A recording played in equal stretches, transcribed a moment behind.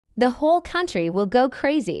the whole country will go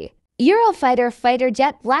crazy. Eurofighter fighter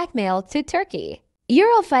jet blackmail to Turkey.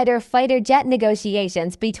 Eurofighter fighter jet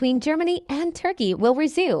negotiations between Germany and Turkey will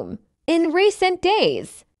resume. In recent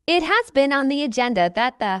days, it has been on the agenda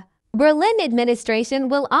that the Berlin administration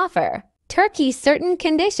will offer Turkey certain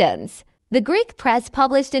conditions. The Greek press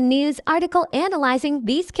published a news article analyzing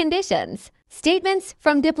these conditions. Statements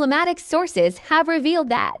from diplomatic sources have revealed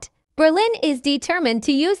that Berlin is determined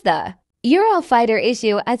to use the Eurofighter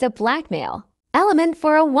issue as a blackmail element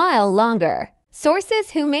for a while longer.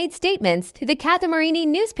 Sources who made statements to the Kathimerini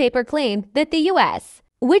newspaper claimed that the U.S.,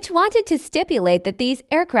 which wanted to stipulate that these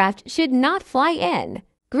aircraft should not fly in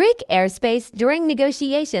Greek airspace during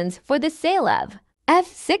negotiations for the sale of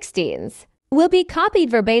F-16s, will be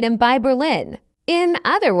copied verbatim by Berlin. In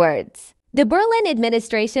other words, the Berlin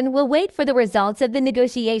administration will wait for the results of the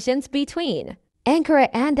negotiations between Ankara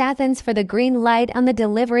and Athens for the green light on the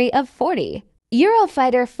delivery of 40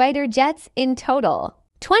 Eurofighter fighter jets in total,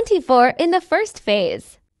 24 in the first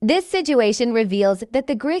phase. This situation reveals that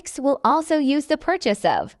the Greeks will also use the purchase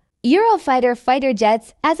of Eurofighter fighter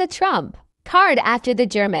jets as a trump card after the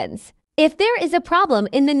Germans. If there is a problem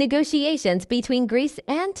in the negotiations between Greece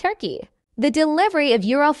and Turkey, the delivery of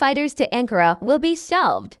Eurofighters to Ankara will be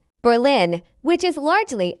shelved. Berlin, which is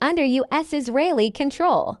largely under U.S.-Israeli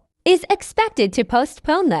control, is expected to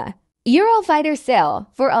postpone the Eurofighter sale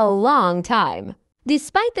for a long time.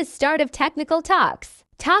 Despite the start of technical talks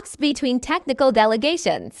between technical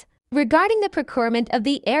delegations regarding the procurement of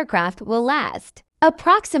the aircraft will last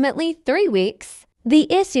approximately 3 weeks.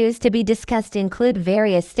 The issues to be discussed include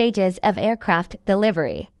various stages of aircraft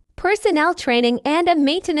delivery, personnel training, and a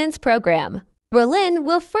maintenance program. Berlin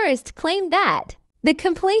will first claim that the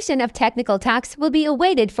completion of technical talks will be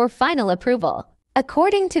awaited for final approval.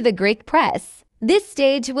 According to the Greek press, this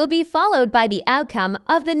stage will be followed by the outcome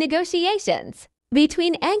of the negotiations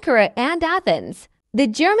between Ankara and Athens. The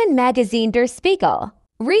German magazine Der Spiegel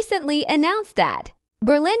recently announced that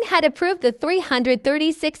Berlin had approved the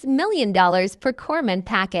 $336 million procurement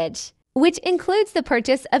package, which includes the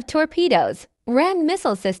purchase of torpedoes, ram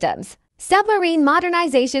missile systems, submarine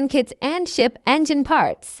modernization kits, and ship engine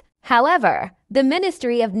parts. However, the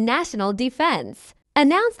Ministry of National Defense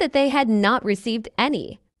announced that they had not received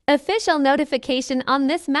any official notification on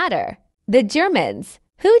this matter. The Germans,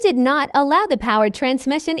 who did not allow the power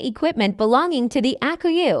transmission equipment belonging to the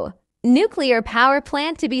Akkuyu nuclear power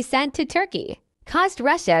plant to be sent to Turkey, caused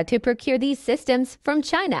Russia to procure these systems from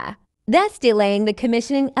China, thus delaying the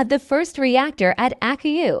commissioning of the first reactor at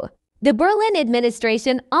Akkuyu. The Berlin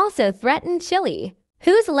administration also threatened Chile,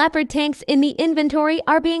 whose Leopard tanks in the inventory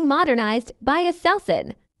are being modernized by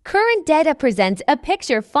Aselsan. Current data presents a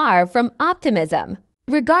picture far from optimism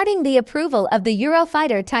regarding the approval of the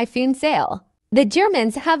Eurofighter Typhoon sale. The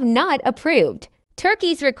Germans have not approved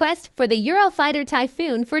Turkey's request for the Eurofighter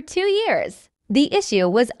Typhoon for 2 years. The issue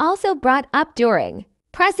was also brought up during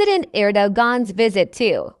President Erdogan's visit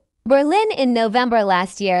to Berlin in November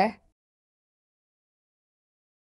last year.